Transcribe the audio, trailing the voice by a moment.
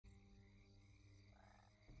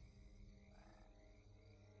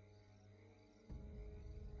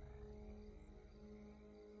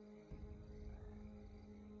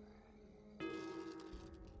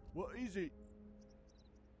What is it?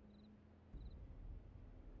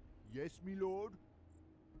 Yes, me lord.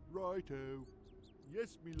 Righto.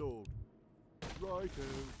 Yes, me lord. Righto.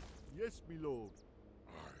 Yes, me lord.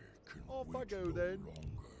 I can Off I wait go no then.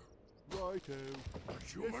 longer. Righto. The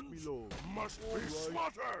Yes, humans me lord. must All be right.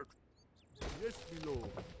 slaughtered! Yes, me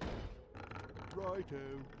lord. Righto.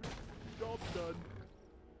 Job's done.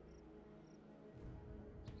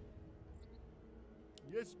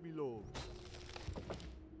 Yes, me lord.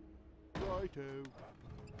 Righto.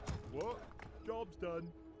 What? Job's done.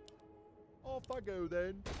 Off I go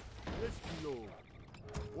then. Yes, me lord.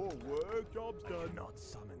 More work. Job's I done. cannot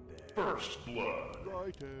summon there. First blood.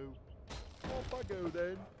 Righto. Off I go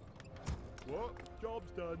then. What?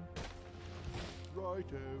 Job's done.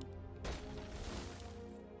 Righto.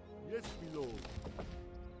 Yes, me lord.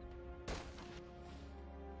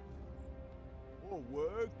 More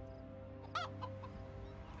work.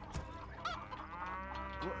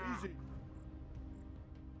 What is it?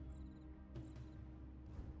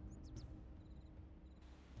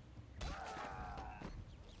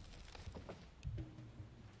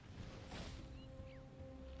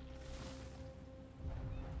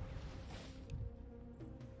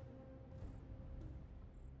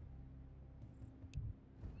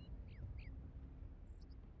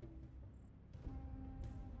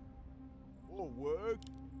 More work.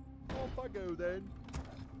 Off I go then.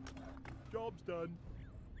 Job's done.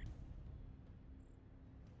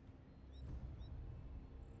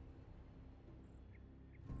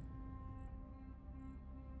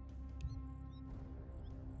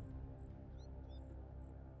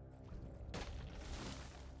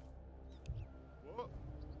 What?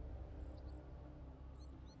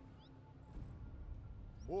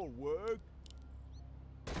 More work?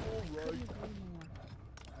 All right.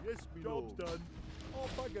 Yes, me lord. Job's done.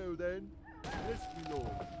 Off I go then. Yes, me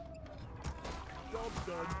lord. Job's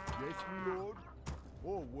done. Yes, me lord.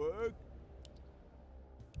 More work?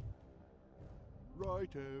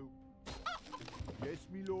 Righto. Yes,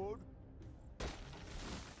 me lord.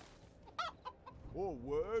 More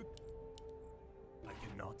work? I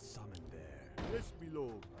cannot summon there. Yes, me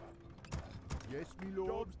lord. Yes, me lord.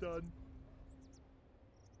 Job's done.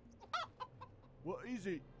 What is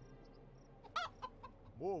it?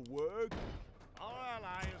 More work? Our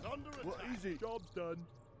ally is under attack. What is it? Job's done.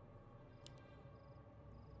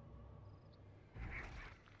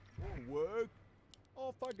 More work?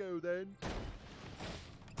 Off I go then.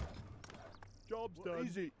 Job's done. What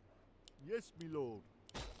is it? Yes, me lord.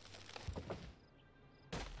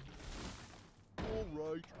 All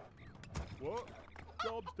right. What?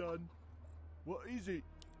 Job's done. What is it?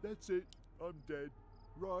 That's it. I'm dead.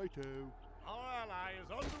 Righto. Our ally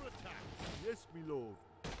is under attack. Yes, me lord.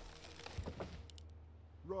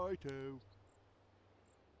 Righto.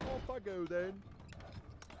 Off I go then.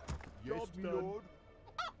 Yes, Job's me done. lord.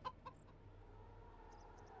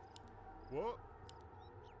 What?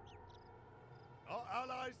 Our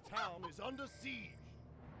allies' town is under siege.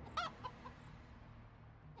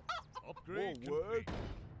 Upgrade More work? complete.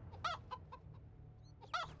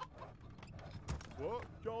 What?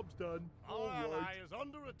 Job's done. All Our ally right. is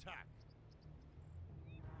under attack.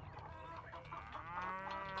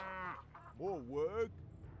 More work?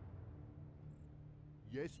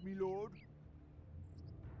 Yes, me lord.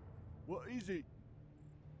 What is it?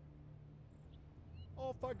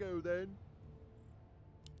 Off I go then.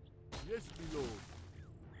 Yes, me lord.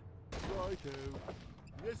 Righto.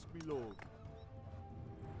 Yes, me lord.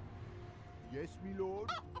 Yes, me lord.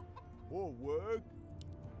 More work?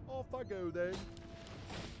 Off I go then.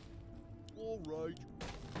 All right.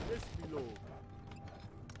 Yes, me lord.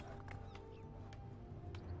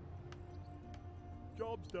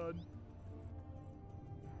 Job's done.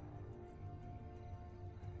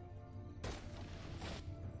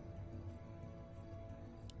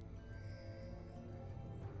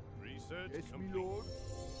 Research Yes, complete. me lord.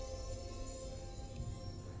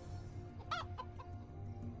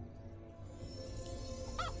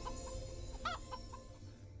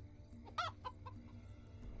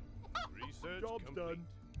 Research Job's complete. done.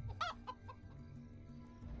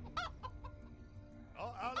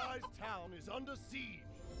 Our allies' town is under siege.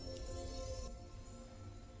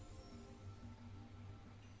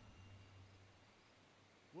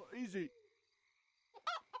 What is it?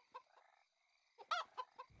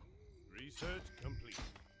 Research complete.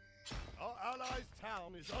 Our allies'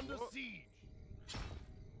 town is under What? siege.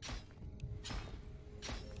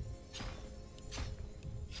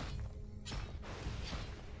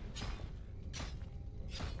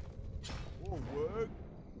 More work?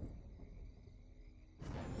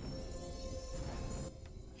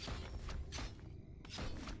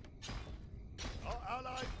 Our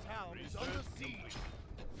allies' town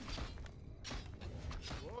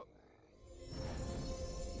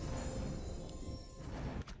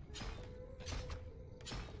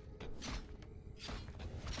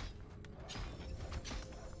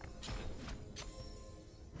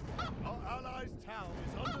town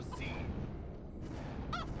is under siege.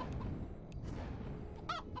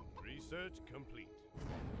 Research complete.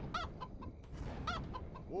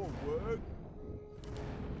 More work.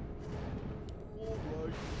 All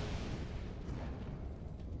right.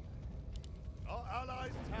 Our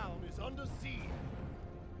allies' town is under siege.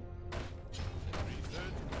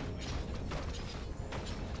 Research complete.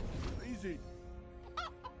 Easy.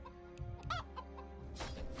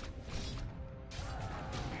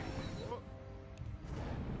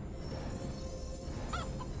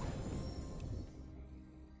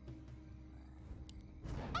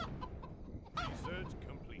 Research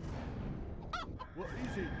complete. What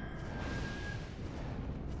is it?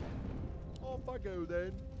 Off I go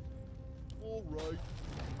then. All right.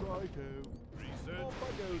 Righto. Research. Off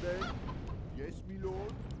I go then. Yes, me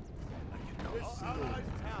lord. Yes, Our me lord. allies'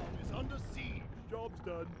 town is under siege. Job's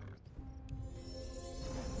done.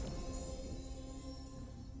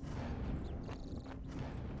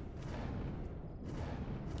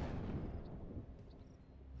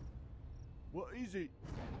 What is it?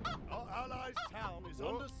 Our allies' town is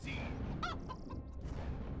What? under siege.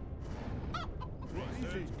 What is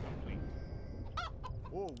Research it? complete.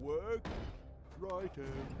 More work. Righto.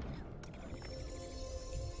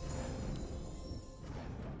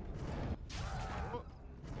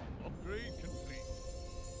 Upgrade complete.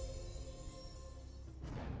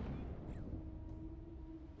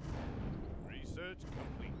 Research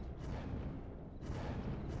complete.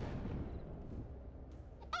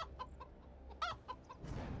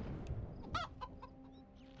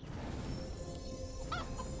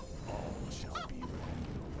 All shall be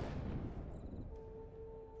revealed.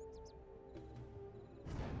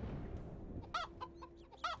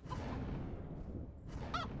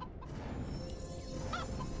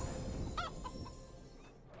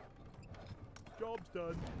 Job's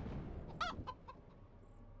done.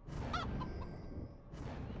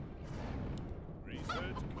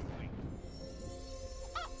 Research complete.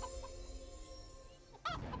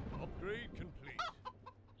 Upgrade complete.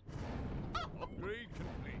 Upgrade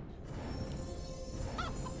complete.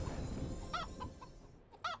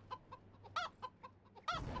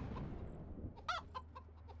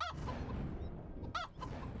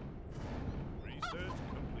 Research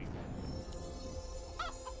complete.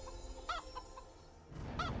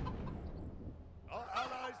 Our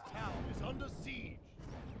allies' town is under siege.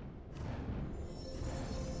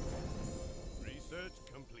 Research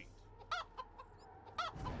complete.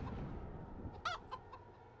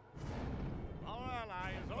 Our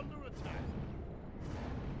ally is under attack.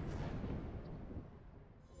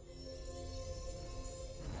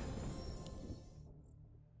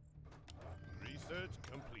 Research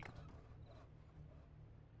complete.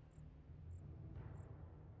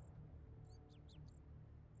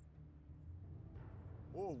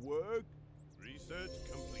 More work. Research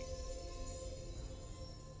complete.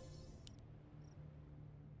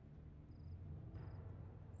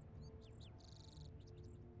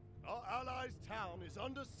 Our allies' town is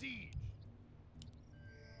under siege.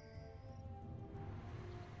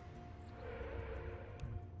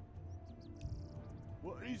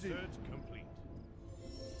 What is it? Research complete.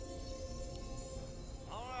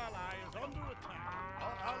 Our ally is under attack.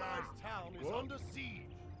 Our allies' town is What? under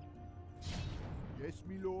siege. Yes,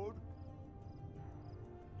 me lord.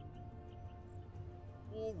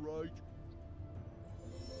 All right.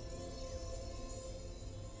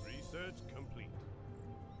 Research complete.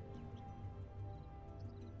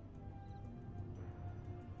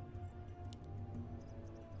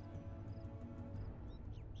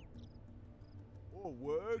 More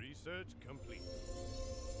work. Research complete.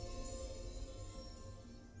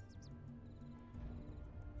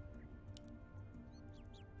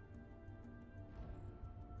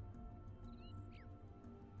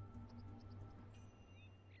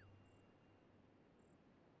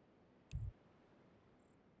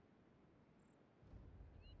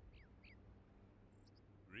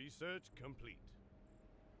 Research complete.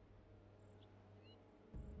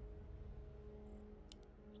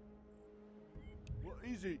 What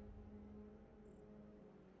is it?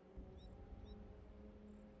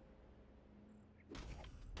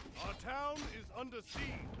 Our town is under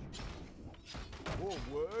siege. More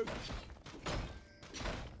work.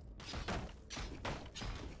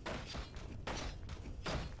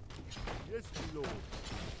 Yes, me lord.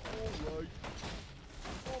 All right.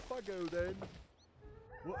 Off I go then.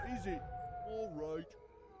 What is it? All right.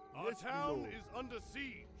 Our Yes, me town lord. is under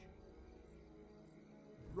siege.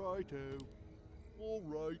 Righto. All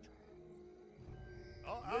right.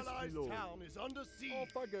 Our Yes, me allies' lord. town is under siege.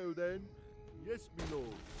 Off I go then. Yes, me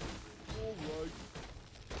lord. All right.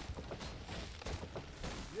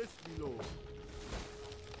 Yes, me lord.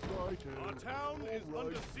 Righto. Our town is All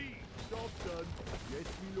under right. siege. Job done. Yes,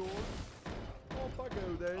 me lord. Off I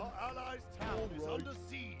go then. Our allies' town All is right. under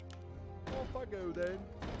siege. Off I go then.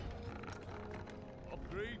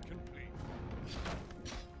 Upgrade complete.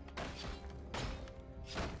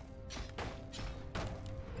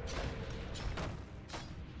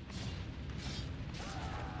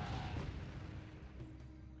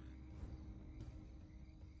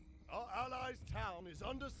 Our allies' town is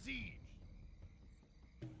under siege.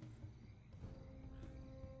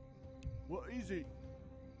 What is it?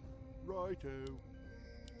 Righto.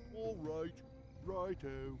 All right.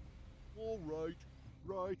 Righto. All right.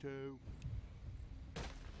 Righto.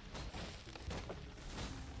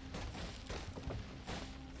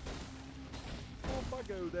 Off I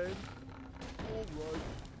go then. All right.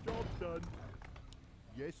 Job's done.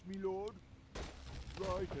 Yes, me lord.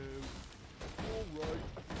 Righto. All right.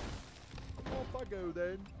 Off I go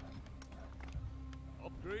then.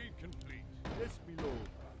 Upgrade complete. Yes, me lord.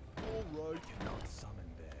 All right. Cannot summon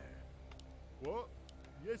there. What?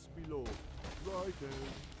 Yes, me lord. Righto.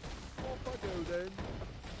 Off I go then.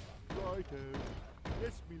 Righto.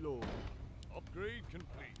 Yes, me lord. Upgrade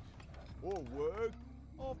complete. More work.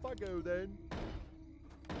 Off I go then.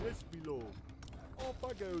 Yes, me lord. Off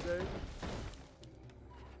I go then.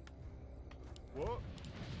 What?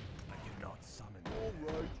 I cannot summon All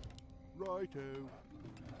there. right. Righto.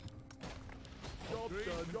 Job Upgrade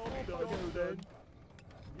done. Job complete. done. Off I go then.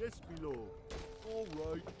 Yes, me lord. All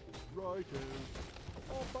right. Righto.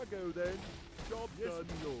 Off I go then. Job Yes, done.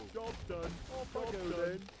 me lord. Job done. Off I Job go done.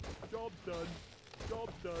 then. Job done. Job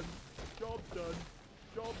done. Job done.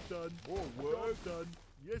 Job done. More work done.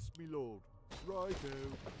 Yes, me lord.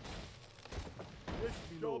 Righto. Yes,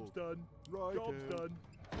 me lord. Job's done. Righto. Job's done.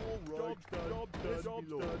 All right. Job's done. Job's done. Yes, me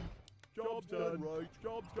lord. Job's done. Right.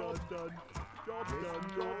 Job's done. Job's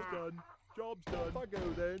done. Job's done. Job's done. Off I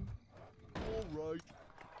go then. All right.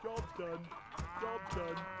 Job's done. Job's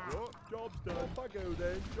done. What? Job's done. Off I go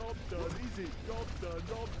then. Job's done. What is it? Job's done.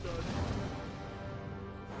 Job's done.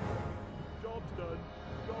 Job's done.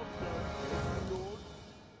 Job's done. Yes, my lord.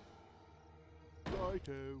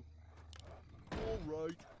 Righto. All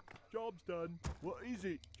right. Job's done. What is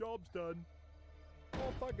it? Job's done.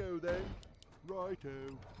 Off I go then.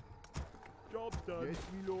 Righto. Job's done. Yes,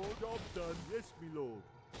 me lord. Job's done. Yes, me lord.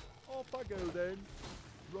 Off I go then.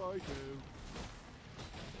 Righto.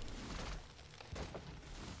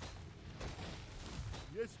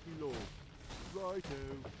 Yes, me lord. Righto.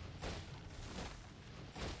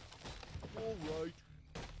 All right.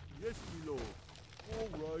 Yes, me lord. All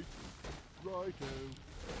right. Righto.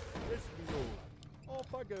 Yes, me lord.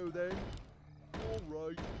 Off I go then. All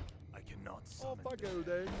right. I cannot Off summon I go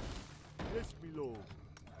there. then. Yes, me lord.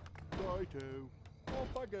 Righto.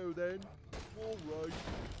 Off I go then. All right.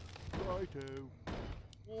 Righto.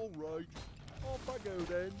 All right. Off I go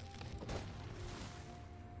then.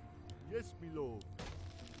 Yes, me lord.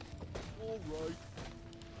 All right.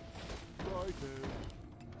 Righto.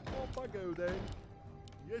 Off I go then.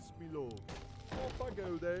 Yes, me lord. Off I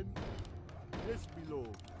go then. Yes, me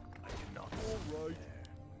lord. I cannot All summon right.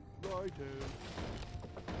 there. Righto.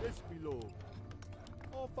 Yes, me lord.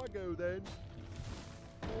 Off I go then.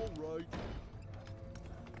 All right.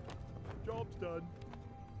 Job's done.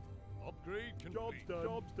 Upgrade complete. Job's done.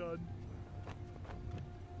 Job's done.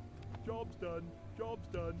 Job's done. Job's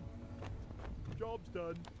done. Job's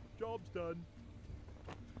done. Job's done.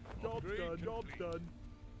 Job's Upgrade done. Job's complete. done.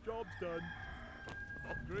 Job's done.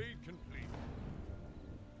 Upgrade complete.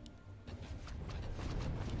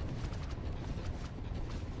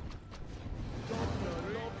 Job's done.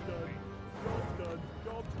 Job's done. Job's done.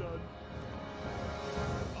 Job's done.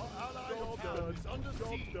 Our allied Job's town done. is under Job's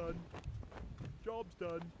siege. done. Job's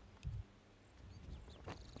done.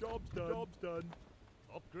 Job's done. Job's done.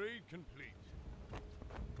 Upgrade complete.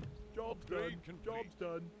 Job's Upgrade done. complete. Job's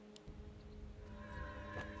done.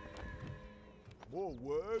 More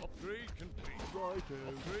work. Upgrade complete. Righto.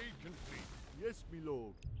 Upgrade complete. Yes, me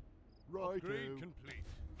lord. Upgrade Righto. complete.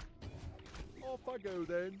 Off I go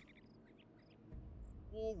then.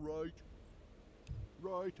 All right.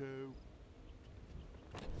 Righto.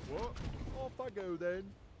 What? Off I go then.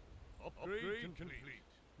 Upgrade complete.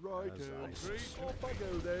 Righto. As I Upgrade Off I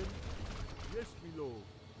go then. Yes, me lord.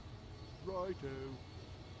 Righto.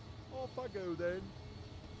 Off I go then.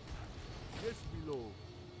 Yes, me lord.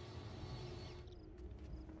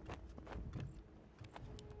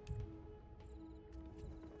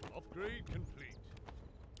 Upgrade complete.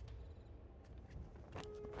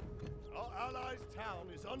 Our allies' town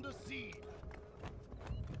is under siege.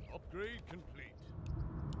 Upgrade complete.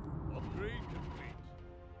 Upgrade complete.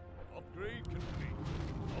 Upgrade complete.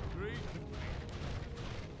 Upgrade complete.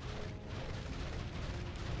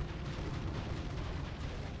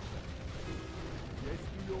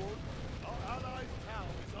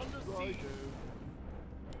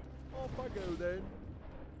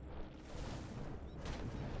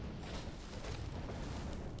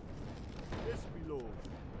 lord.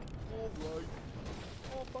 All right.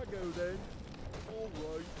 Off I go then. All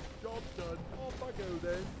right. Job's done. Off I go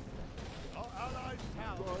then. Our allied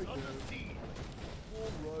town Right is under then. siege.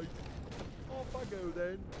 All right. Off I go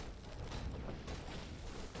then.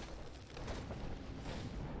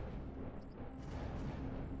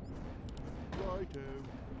 Righto.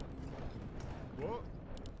 What?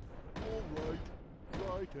 All right.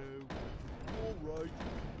 Righto. All right.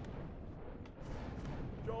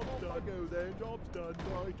 Job's done. I go then. Job's done.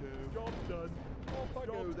 Righto. Job's done. Off I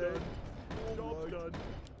go then. All right. Done.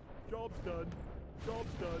 Job's done.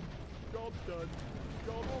 Job's done. Job's done.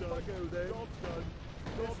 Job's done. Off I go then. Job's done.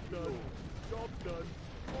 Job's done. Job's done.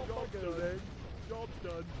 Off I go then. Job's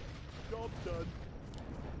done. Job's done.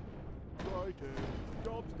 Righto.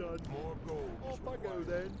 Job's done. More gold. is Off I go required.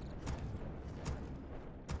 then.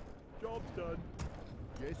 Job's done.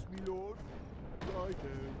 Yes, me lord.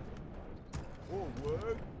 Righto. All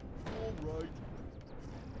work. All right.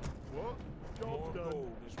 What? Job's More done.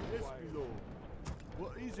 gold is Yes, required. me lord.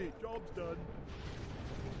 What is it? Job's done.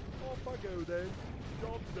 Off I go then.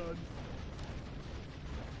 Job's done.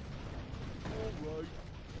 All right.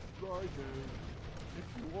 Righto.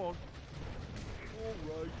 If you want. All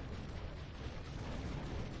right.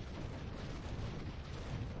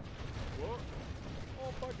 What?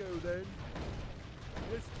 Off I go then.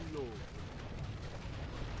 Yes, my lord.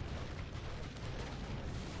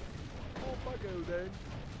 Off I go then.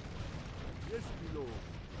 Yes, my lord.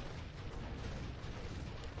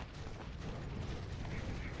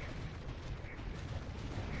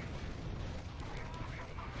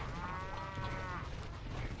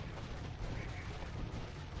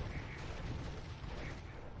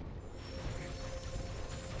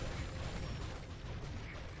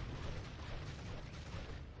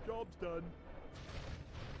 Job's done.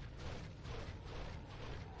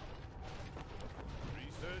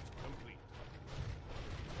 Research complete.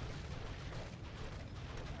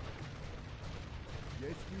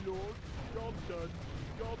 Yes, my lord. Job's done.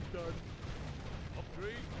 Job's done.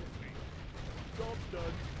 Upgrade complete. Job's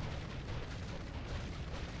done.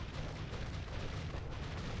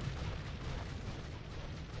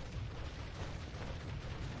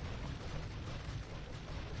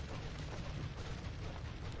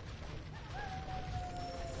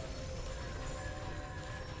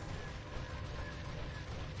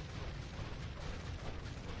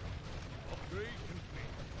 Upgrade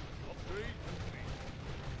complete. Upgrade complete.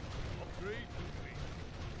 Upgrade complete.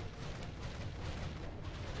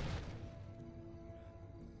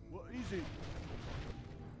 What is it?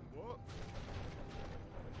 What?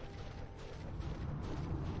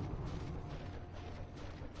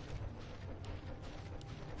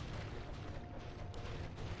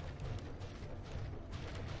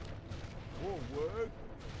 More work.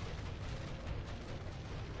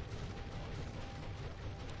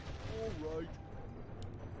 All right.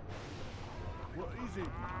 What is it?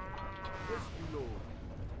 Yes, my lord.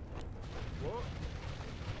 What?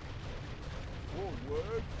 More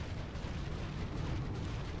work.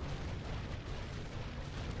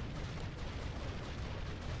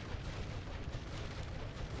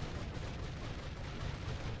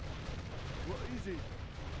 What is it?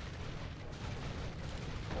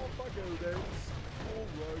 Off I go then. All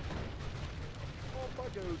right. Off I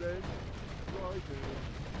go then. Righto.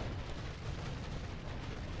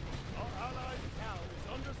 Our allied town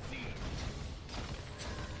is under siege.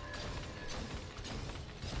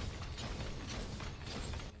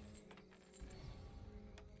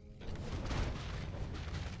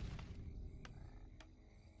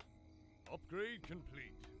 Upgrade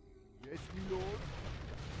complete. Yes, my lord.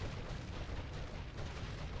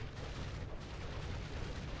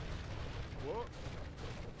 What?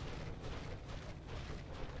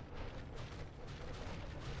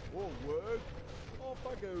 All work. Off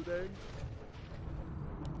I go then.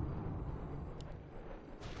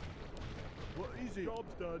 What is it?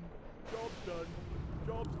 Job's done. Job's done.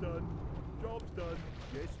 Job's done. Job's done.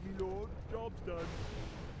 Yes, me lord. Job's done.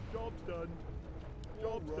 Job's done.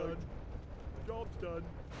 Job's done. Job's done.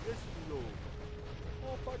 Yes, my lord.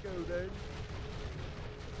 Off I go then.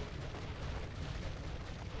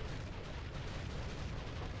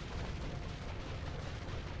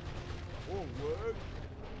 All work.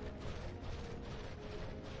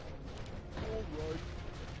 All right.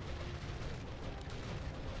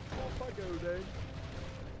 Off I go then.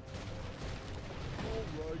 All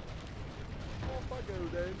right. Off I go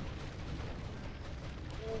then.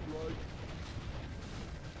 All right.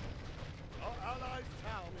 Our allied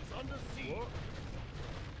town is under siege. What?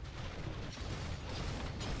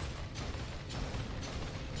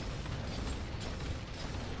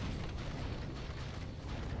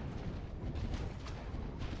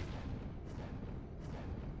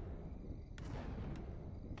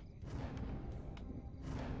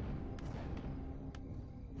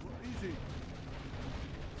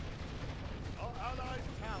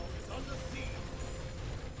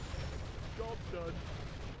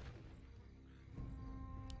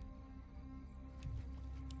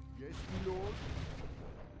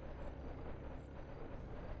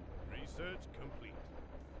 Research complete.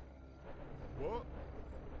 What?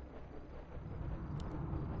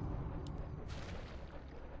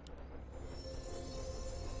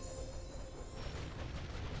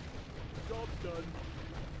 Job's done.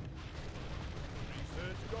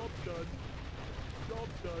 Research Job's done.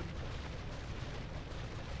 Job's done.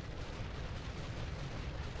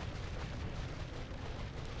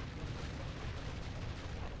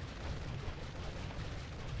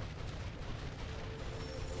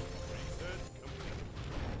 Research complete.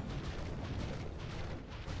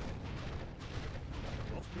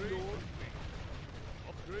 Upgrade complete.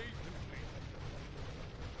 Upgrade complete.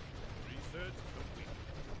 Research complete.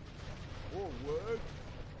 More work.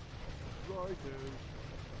 Righto.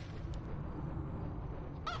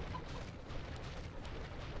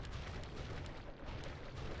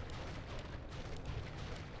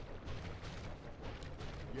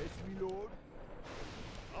 Yes, me lord.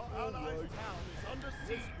 Our allies' right. town is under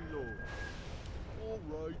Yes, siege. me lord. All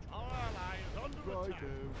right. Our ally is under attack.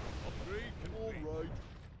 Righto. Upgrade All complete. right.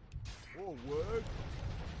 More work.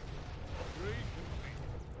 Upgrade complete.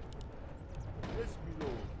 Yes, me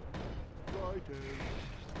lord. Righto.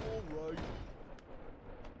 All right.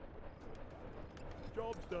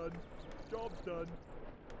 Job's done. Job's done.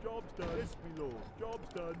 Job's done. Yes, me lord. Job's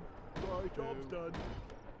done. Right. Job's done.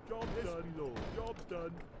 Job's yes, done. Me lord. Job's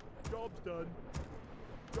done. Job's done.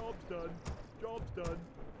 Job's done. Job's done.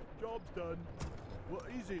 Job's done. What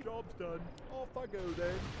is it? Job's done. Off I go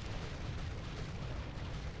then.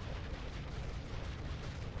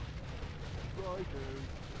 Righto.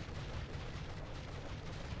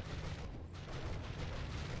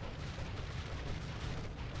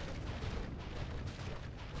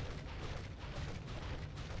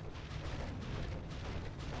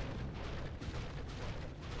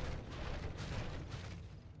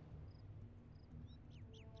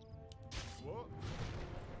 What?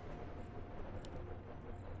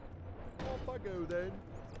 Off I go then.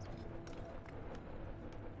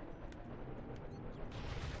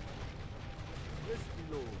 Yes, me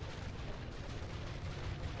lord.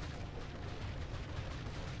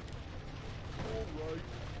 All right.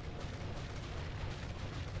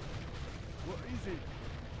 What is it?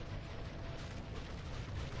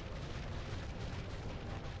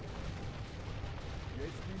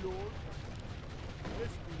 Yes, me lord.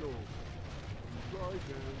 Yes, me lord.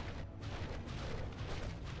 Righto.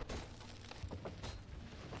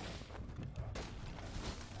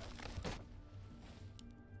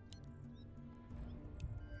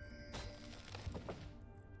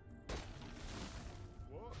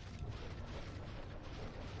 What?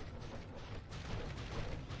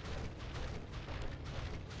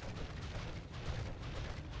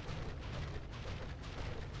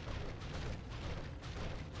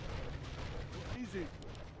 What is it?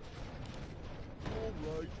 All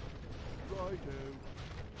right. Righto.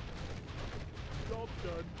 Job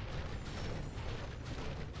done.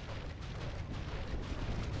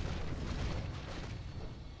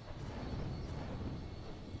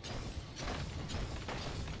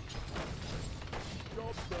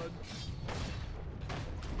 Job done.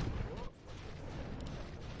 What?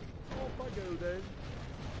 Off I go then.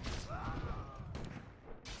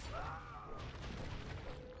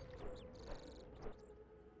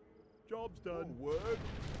 Job's done. All work.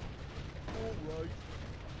 All right.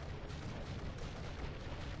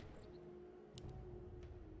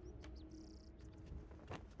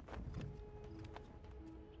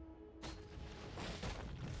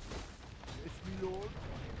 Yes, me lord.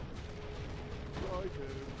 Righto.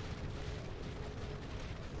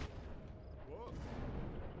 What?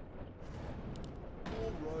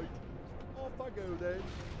 All right. Off I go then.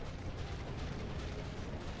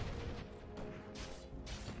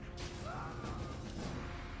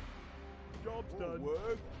 Job's done.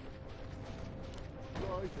 Work.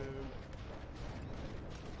 Righto.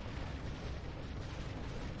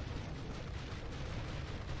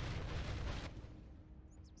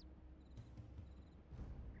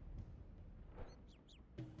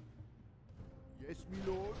 Yes, me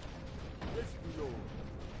lord. Yes, me lord.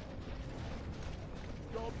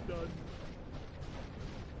 Job's done.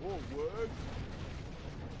 More work.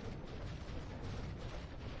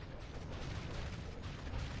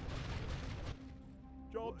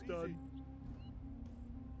 Job's done.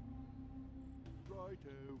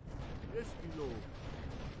 Righto. Yes, me lord.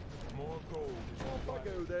 More gold is Off I required.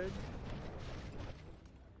 go then.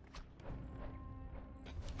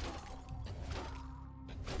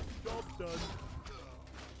 Job's done.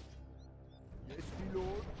 Yes, me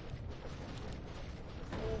lord.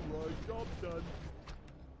 All right, job's done.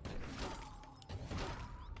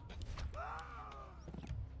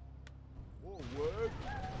 More work.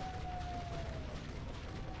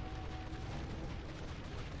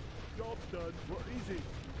 Job's done. What is it?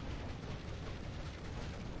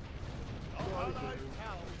 Our Righto. allies'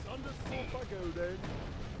 town is under Off siege. I go then.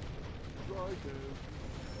 Righto.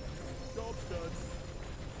 Job's done.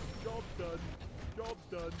 Job's done. Job's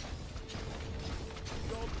done.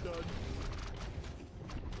 Job's done.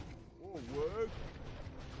 All work.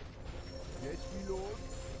 Yes, me lord.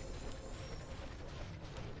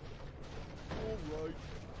 All right.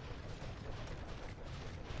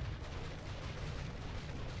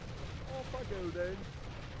 Off I go then.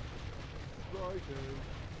 Righto.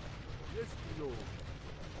 Yes, me lord.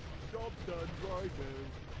 Job's done. Righto.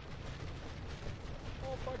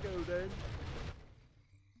 Off I go then.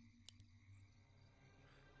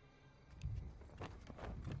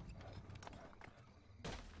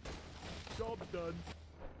 Job's done.